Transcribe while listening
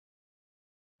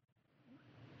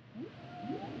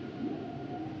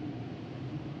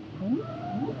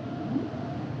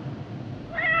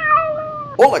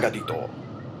Hola gatito.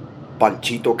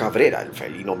 Panchito Cabrera, el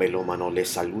felino melómano, les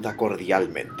saluda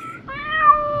cordialmente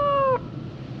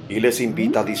y les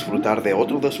invita a disfrutar de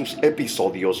otro de sus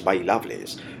episodios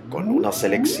bailables con una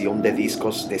selección de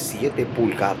discos de 7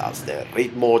 pulgadas de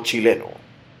ritmo chileno,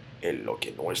 en lo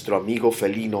que nuestro amigo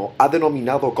felino ha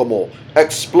denominado como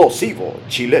Explosivo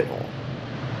Chileno.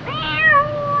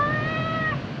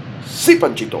 Sí,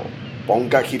 Panchito,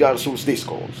 ponga a girar sus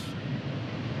discos.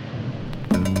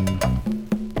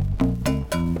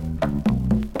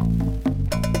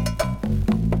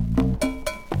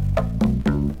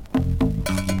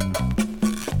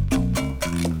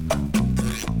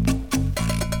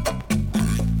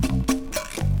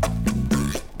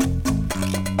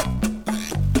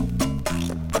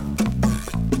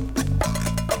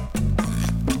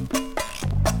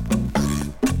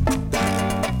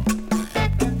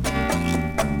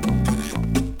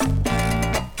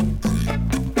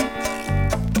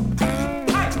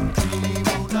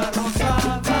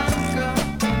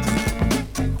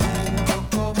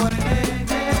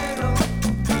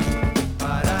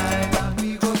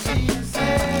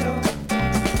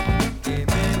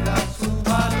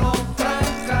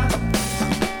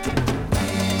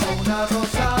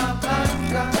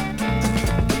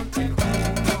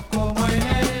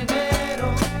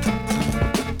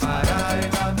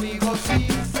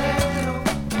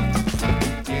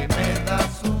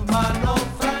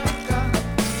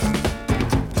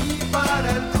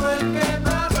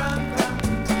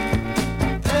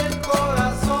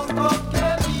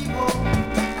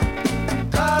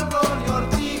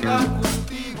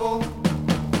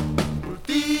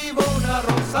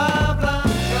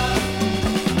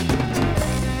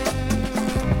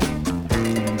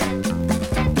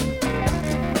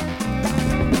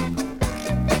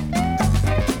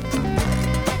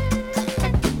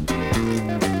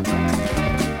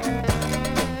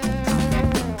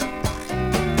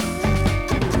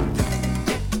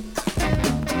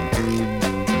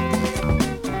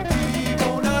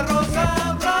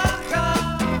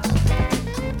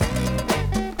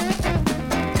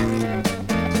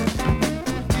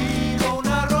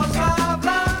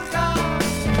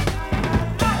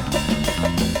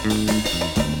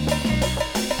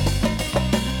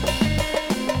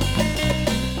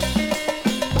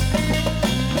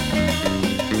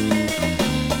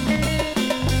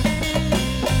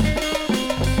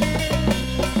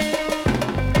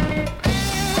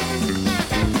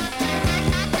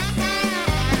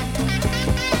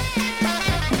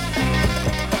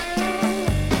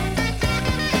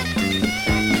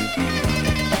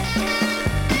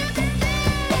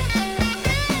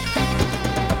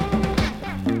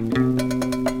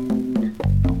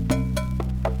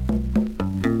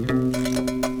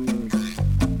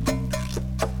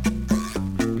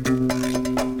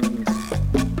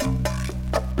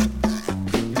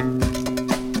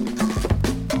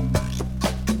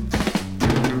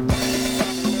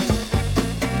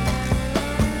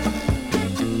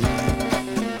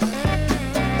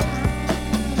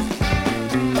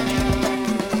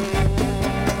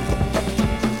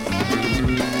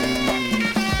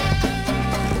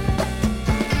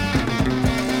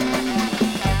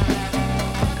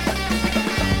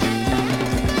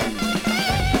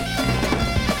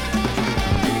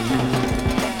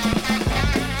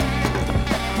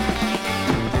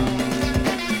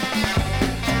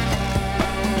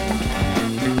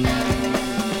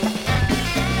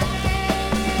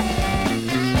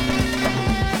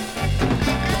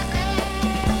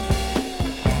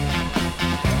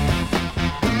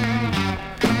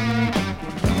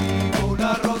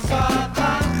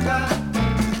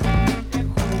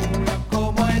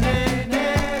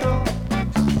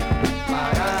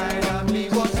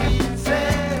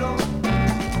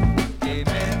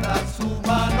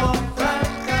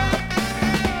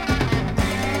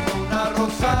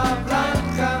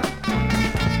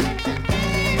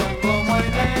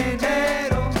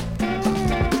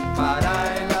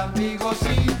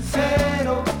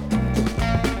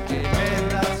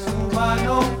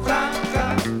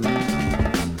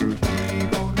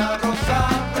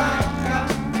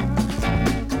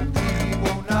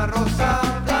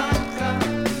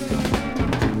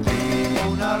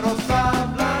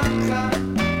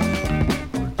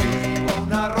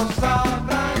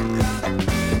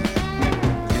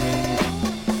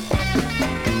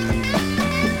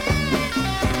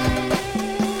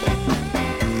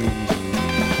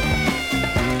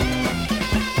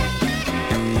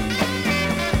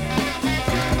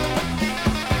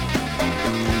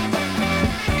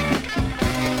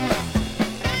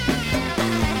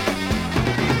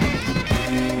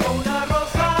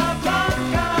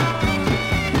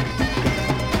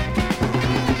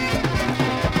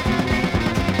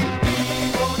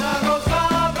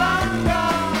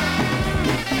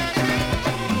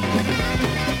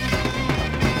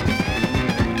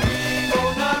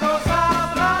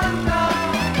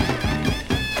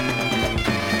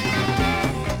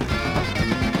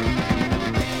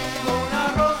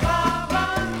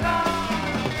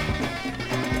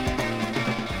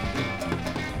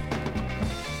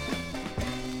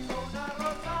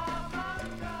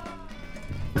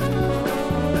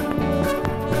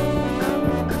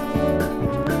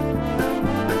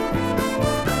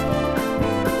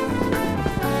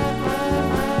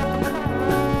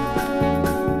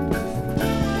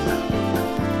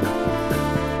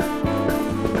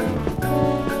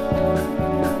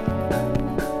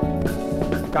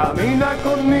 Camina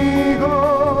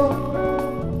conmigo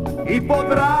y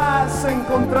podrás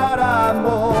encontrar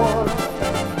amor.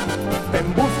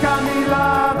 Ven, busca a mi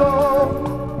lado,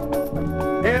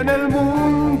 en el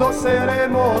mundo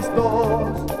seremos dos.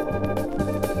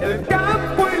 El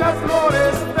campo y las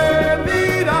flores te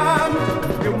dirán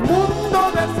que un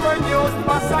mundo de sueños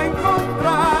vas a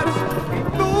encontrar, y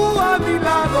tú a mi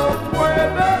lado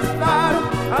puedes estar.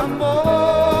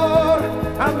 Amor,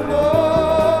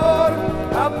 amor,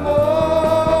 amor.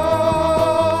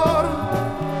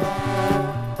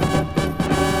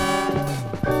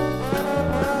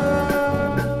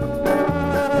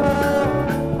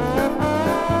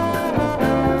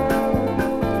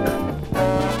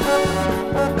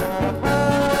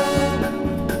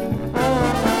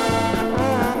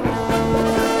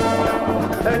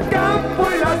 El campo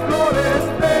y las flores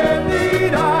te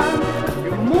dirán que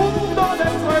un mundo de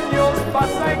sueños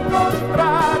vas a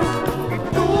encontrar, y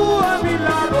tú a mi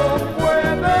lado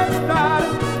puedes estar.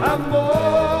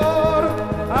 Amor,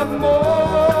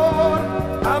 amor,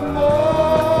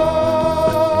 amor.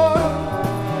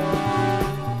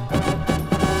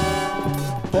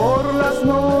 Por las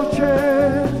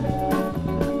noches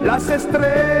las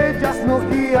estrellas nos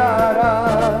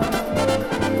guiarán,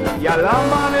 y al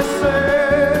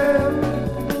amanecer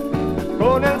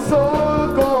con el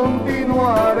sol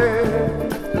continuaré,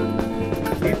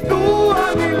 y tú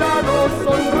a mi lado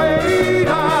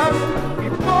sonreirás, y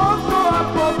poco a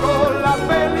poco la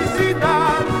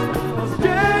felicidad nos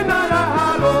llenará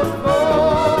a los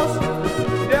dos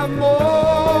de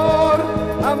amor,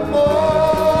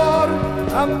 amor,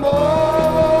 amor.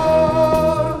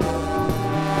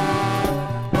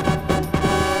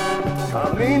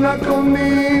 Camina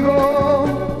conmigo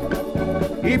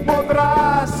y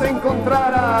podrás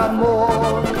encontrar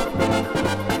amor.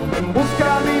 Ven,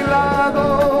 busca a mi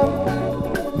lado,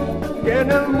 que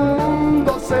en el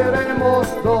mundo seremos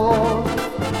dos.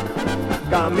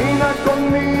 Camina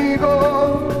conmigo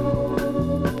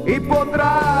y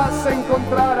podrás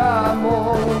encontrar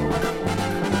amor.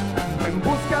 Ven,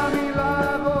 busca a mi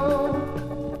lado,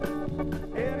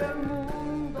 en el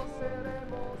mundo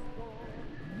seremos dos.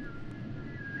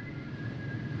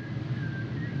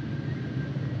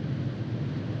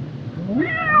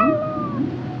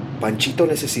 Panchito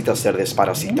necesita ser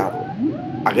desparasitado.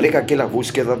 Agrega que la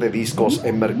búsqueda de discos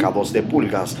en mercados de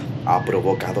pulgas ha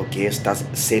provocado que éstas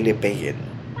se le peguen.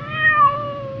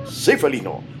 Sí,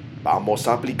 felino, vamos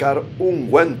a aplicar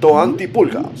ungüento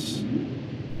antipulgas.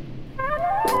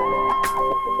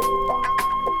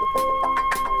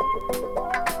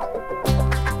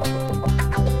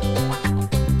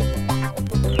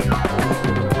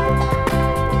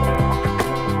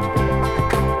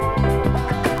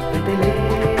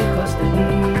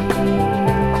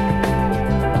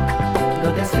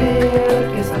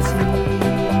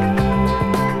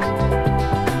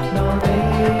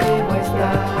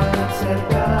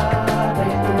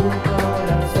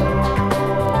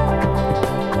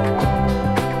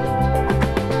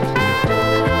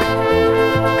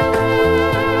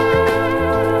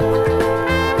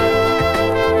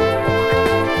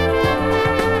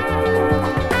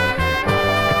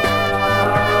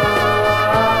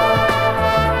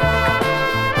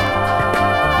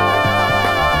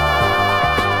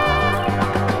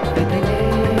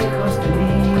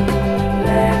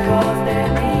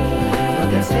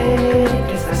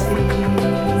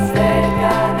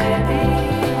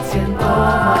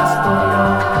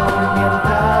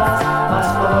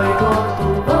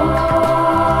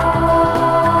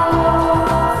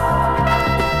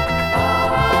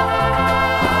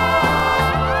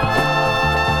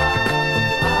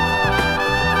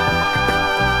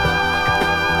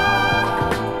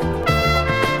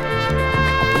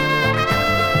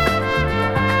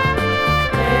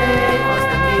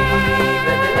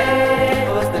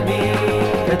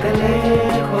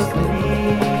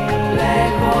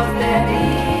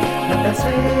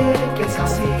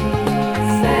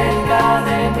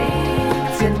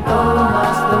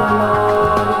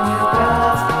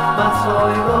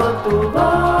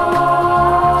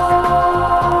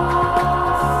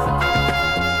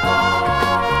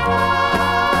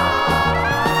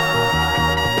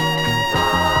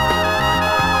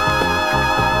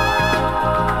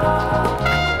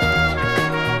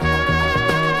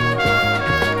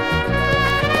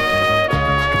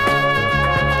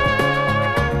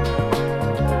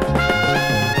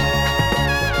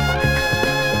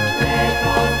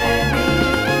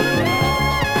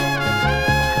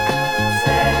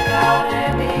 Cerca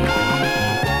de mí.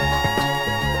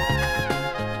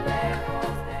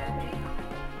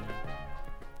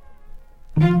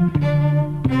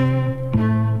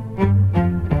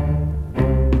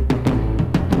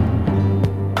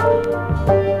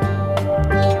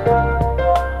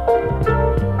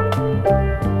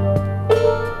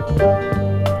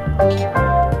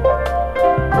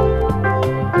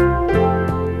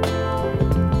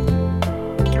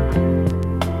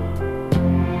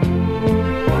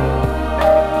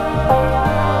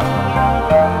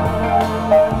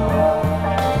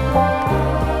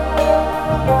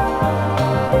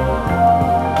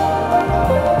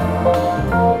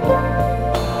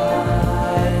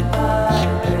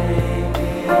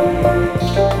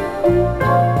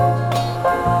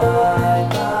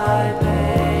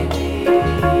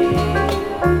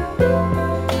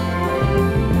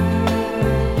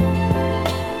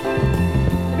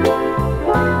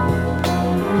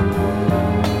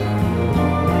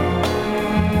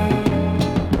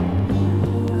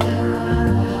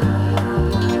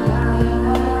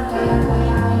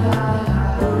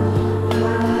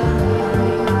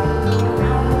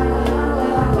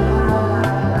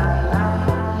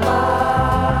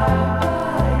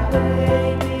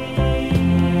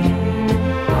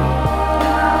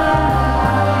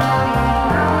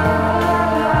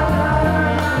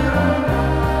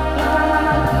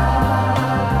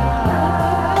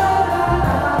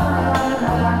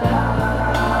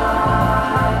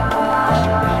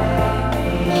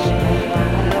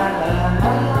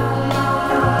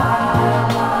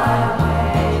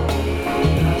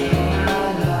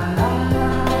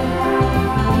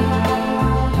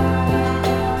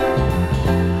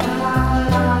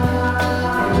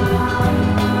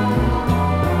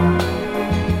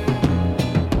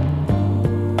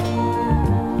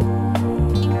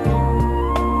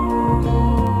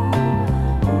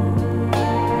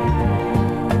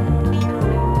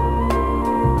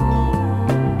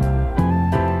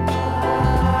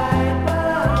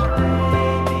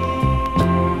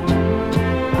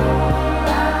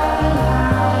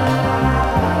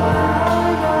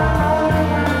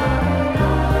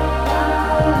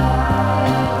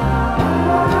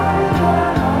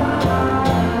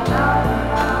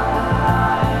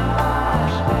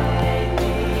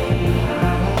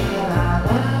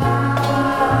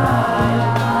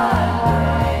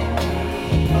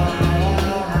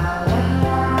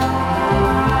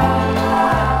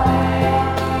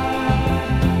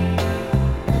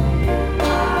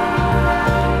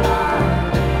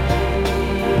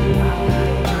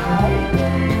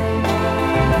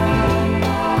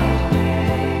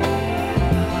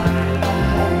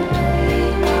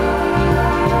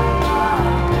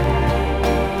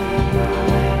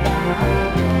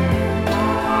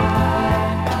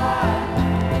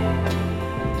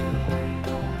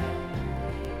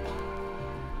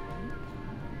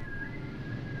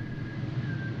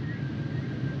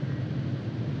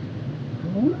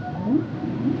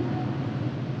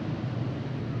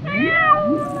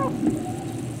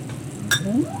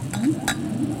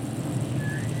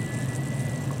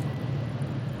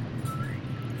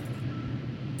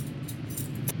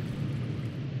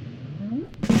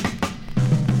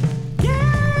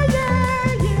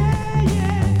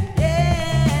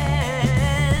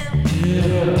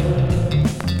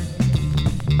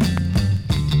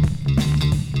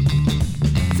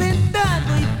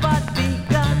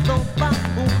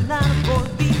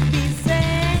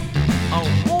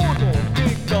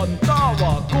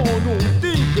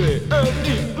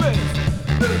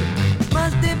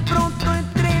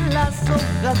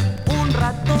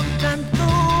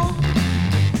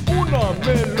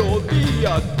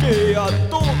 Que a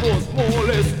todos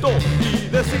molestó y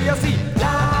decía así: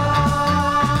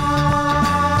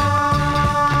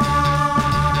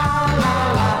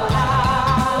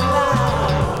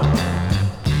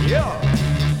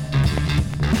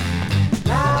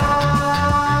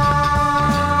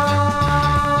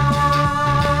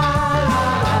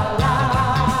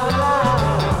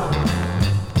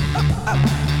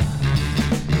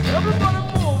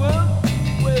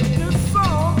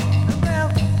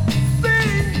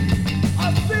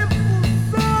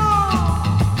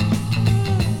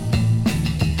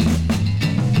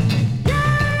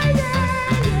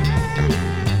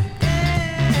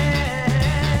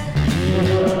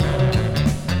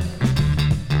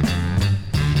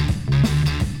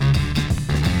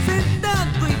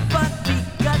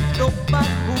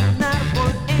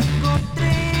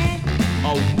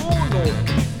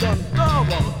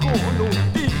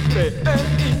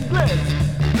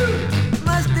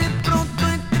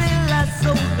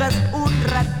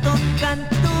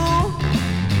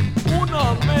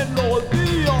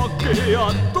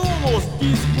 a todos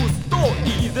disgustó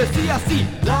y decía así: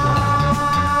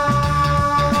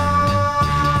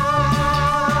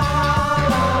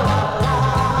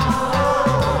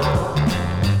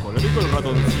 colérico el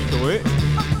ratoncito, ¿eh?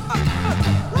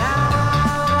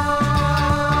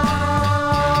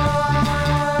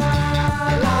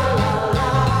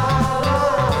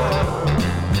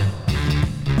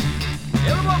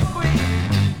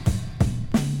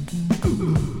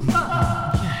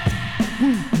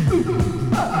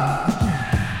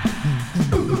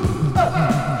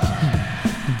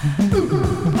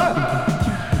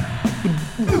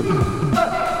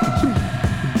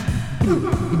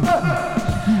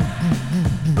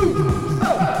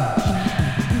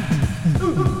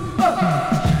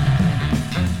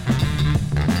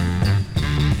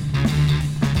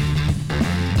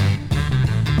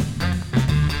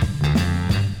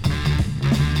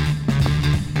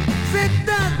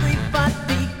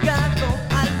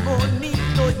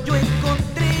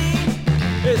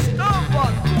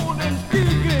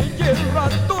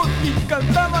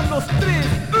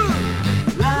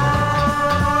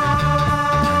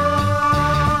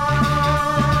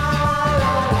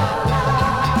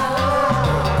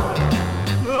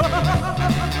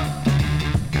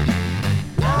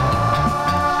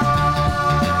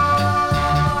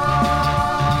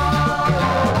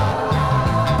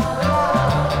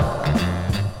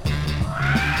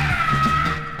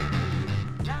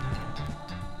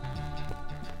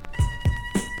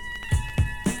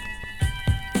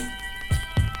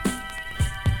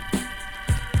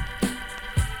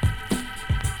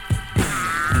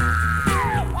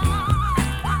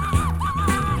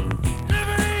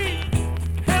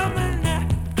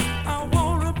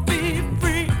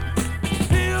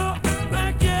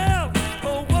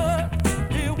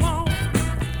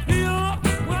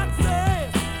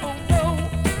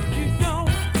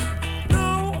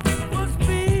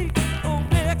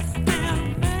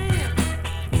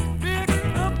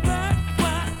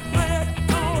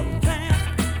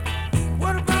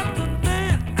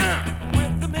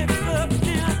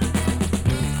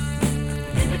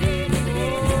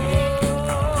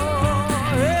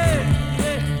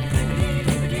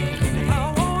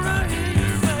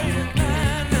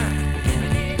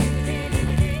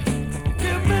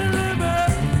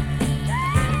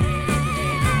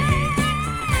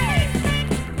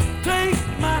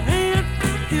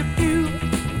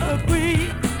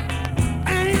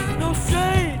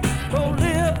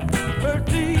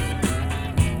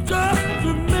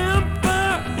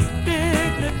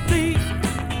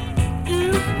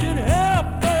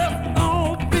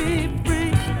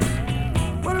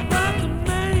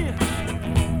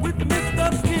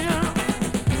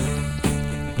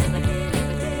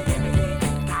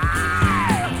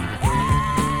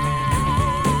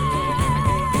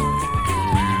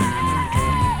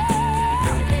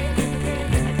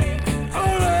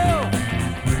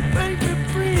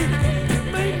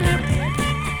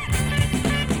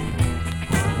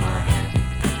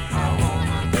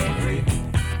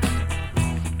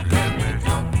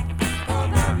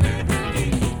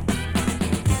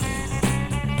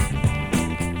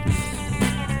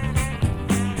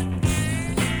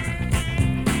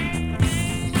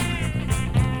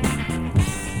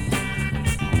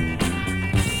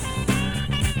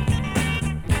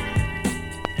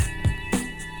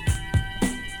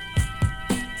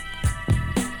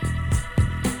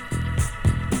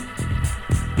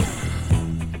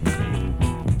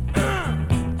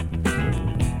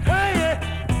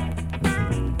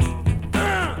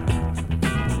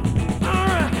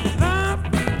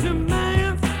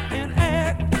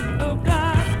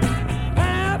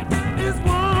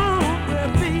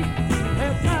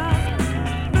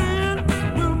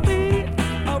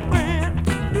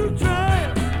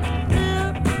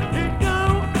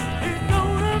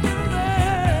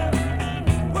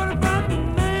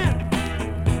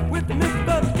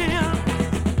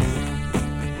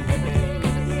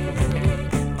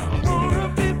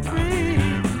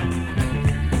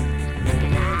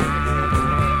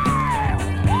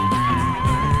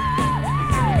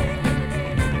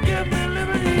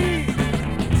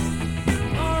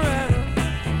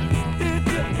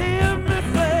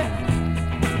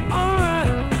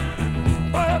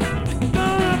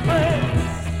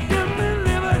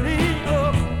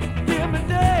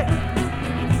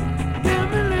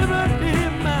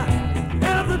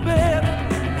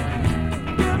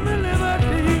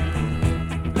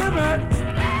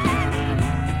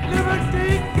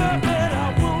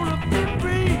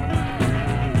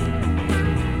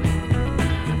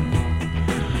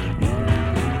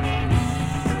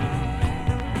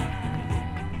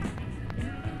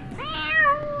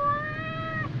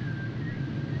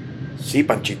 Sí,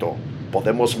 Panchito,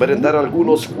 podemos merendar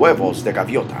algunos huevos de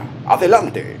gaviota.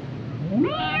 ¡Adelante!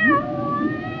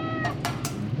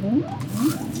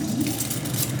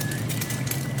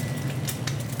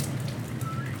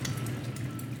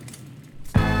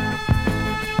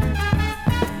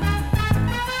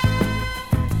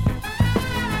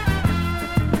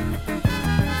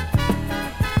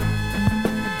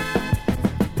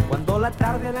 Cuando la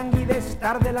tarde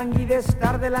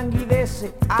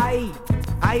languidece, ay,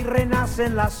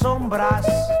 renacen las sombras.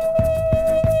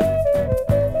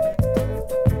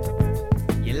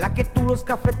 Y en la que tú los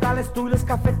cafetales, tú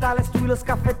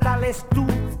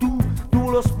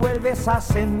los vuelves a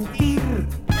sentir.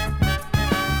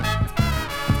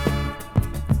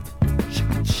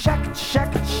 Shack,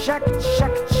 shack, shack,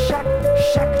 shack, shack,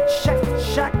 shack, shack,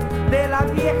 shack de la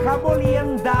vieja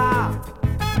molienda.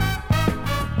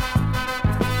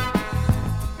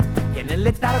 Y en el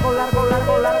letargo largo de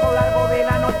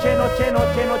la noche,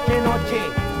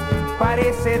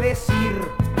 parece decir.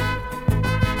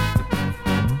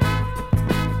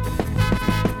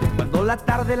 Cuando la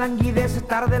tarde languidece,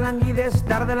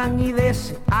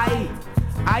 ay,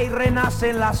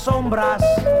 renacen las sombras.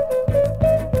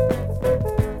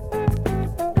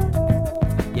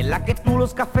 Y en la que tú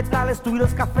los cafetales, tú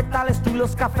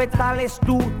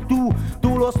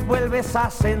los vuelves a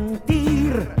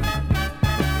sentir.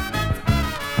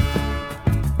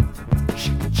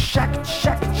 Shack,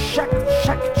 shack, shack,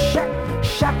 shack, shack,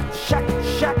 shack, shack,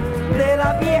 shack de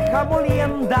la vieja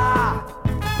molienda.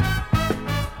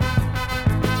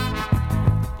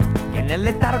 Y en el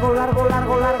letargo largo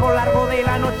de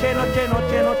la noche,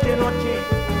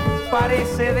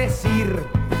 parece decir.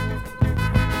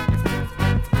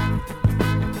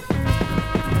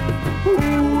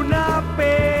 Una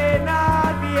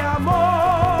pena de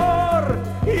amor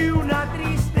y una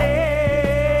tristeza.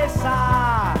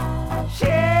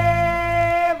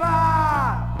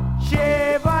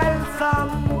 Lleva el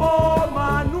sambo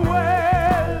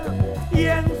Manuel y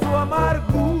en su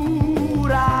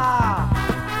amargura.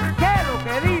 ¿Qué es lo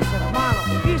que dice, hermano?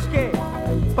 Dice que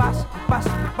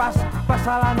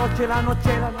pasa la noche,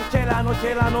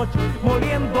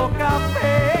 moliendo café.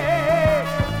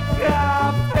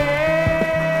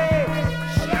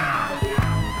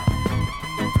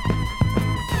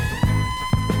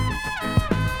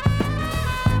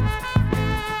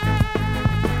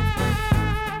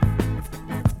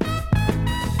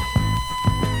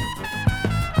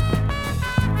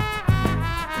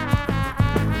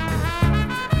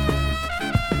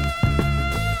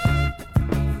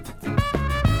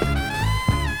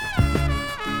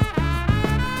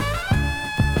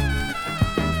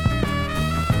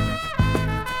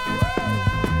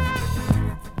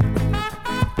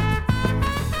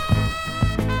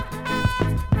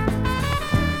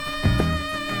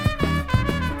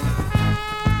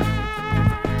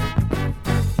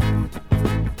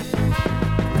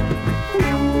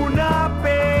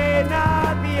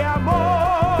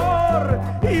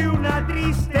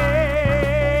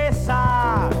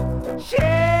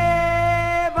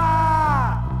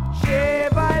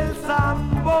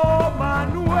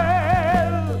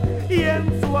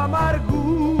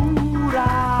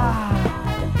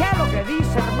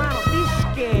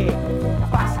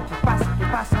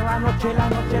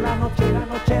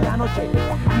 La noche,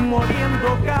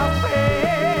 moliendo café.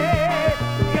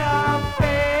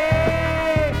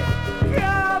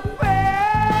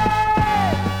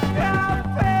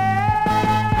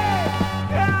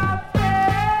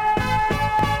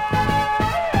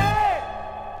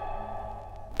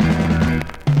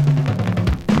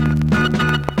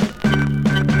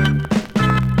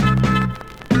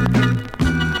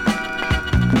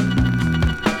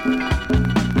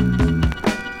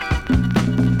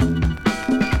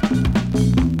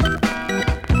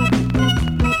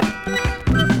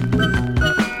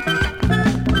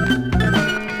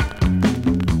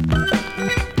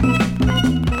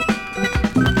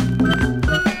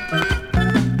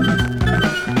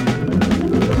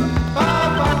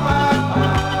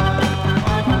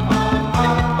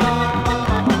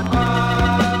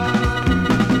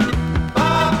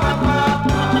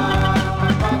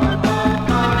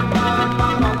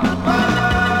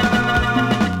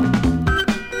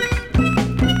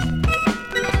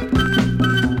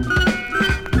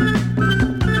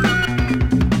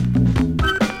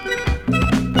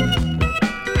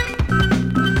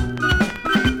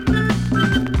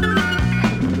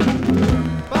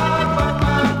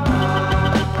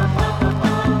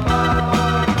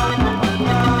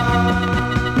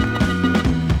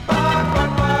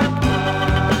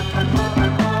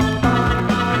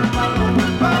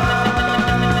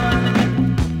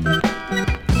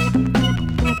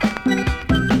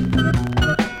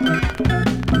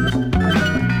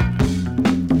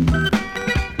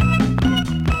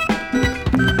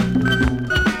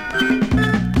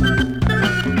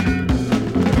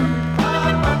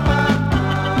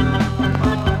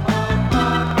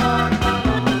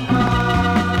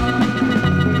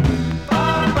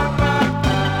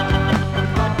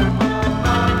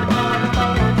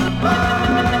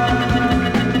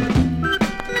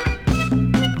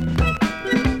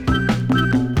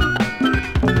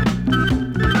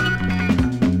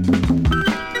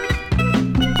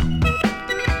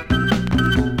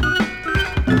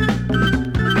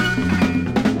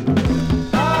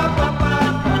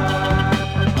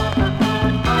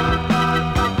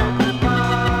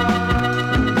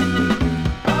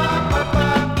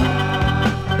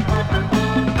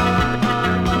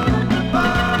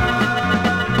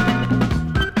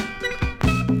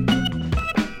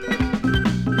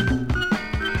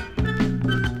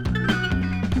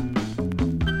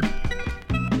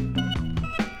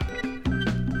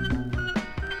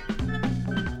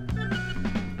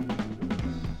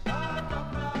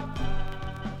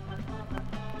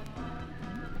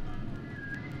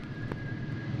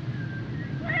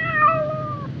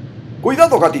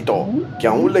 Cuidado, gatito, que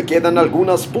aún le quedan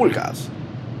algunas pulgas.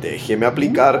 Déjeme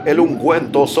aplicar el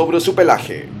ungüento sobre su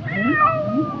pelaje.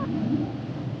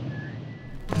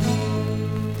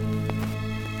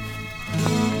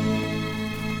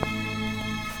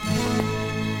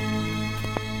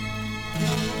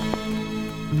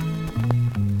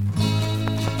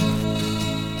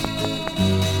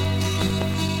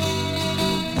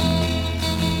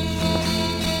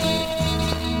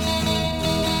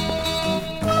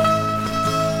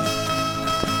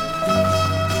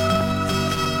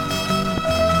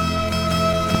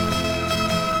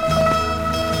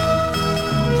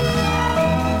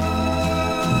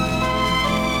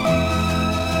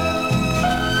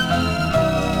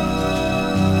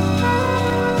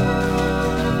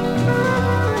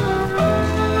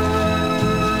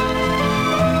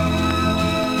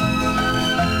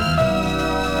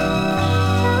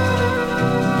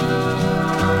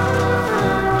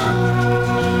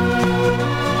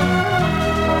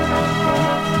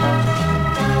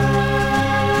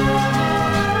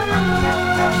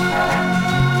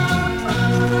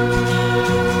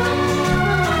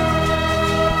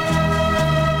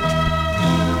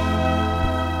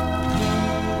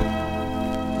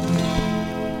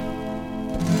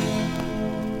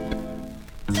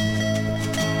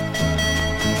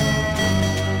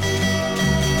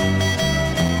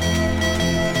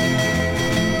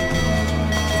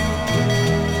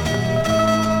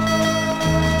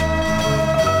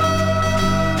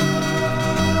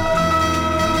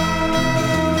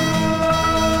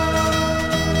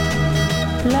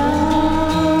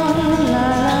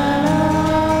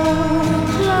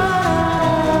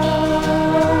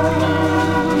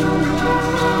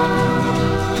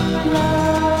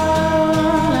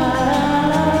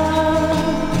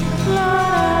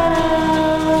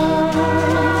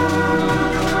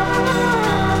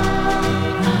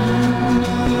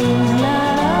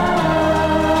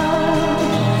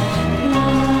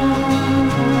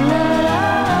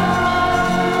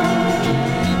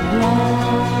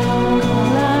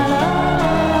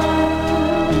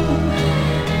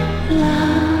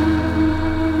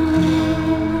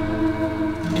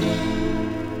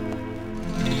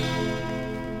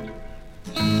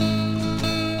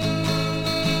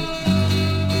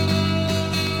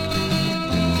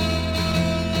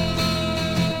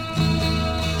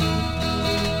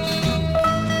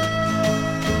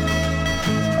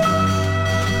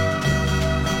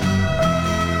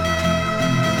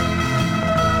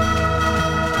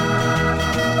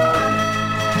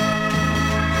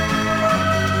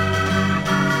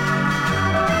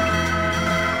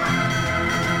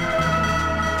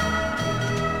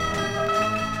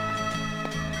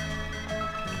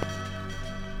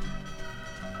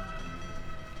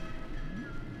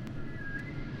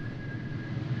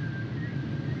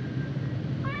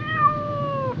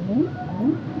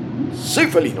 Sí,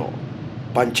 felino.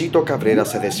 Panchito Cabrera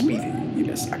se despide y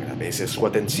les agradece su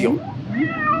atención.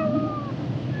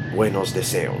 Buenos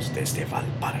deseos desde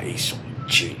Valparaíso,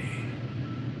 Chile.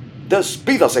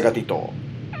 Despídase, gatito.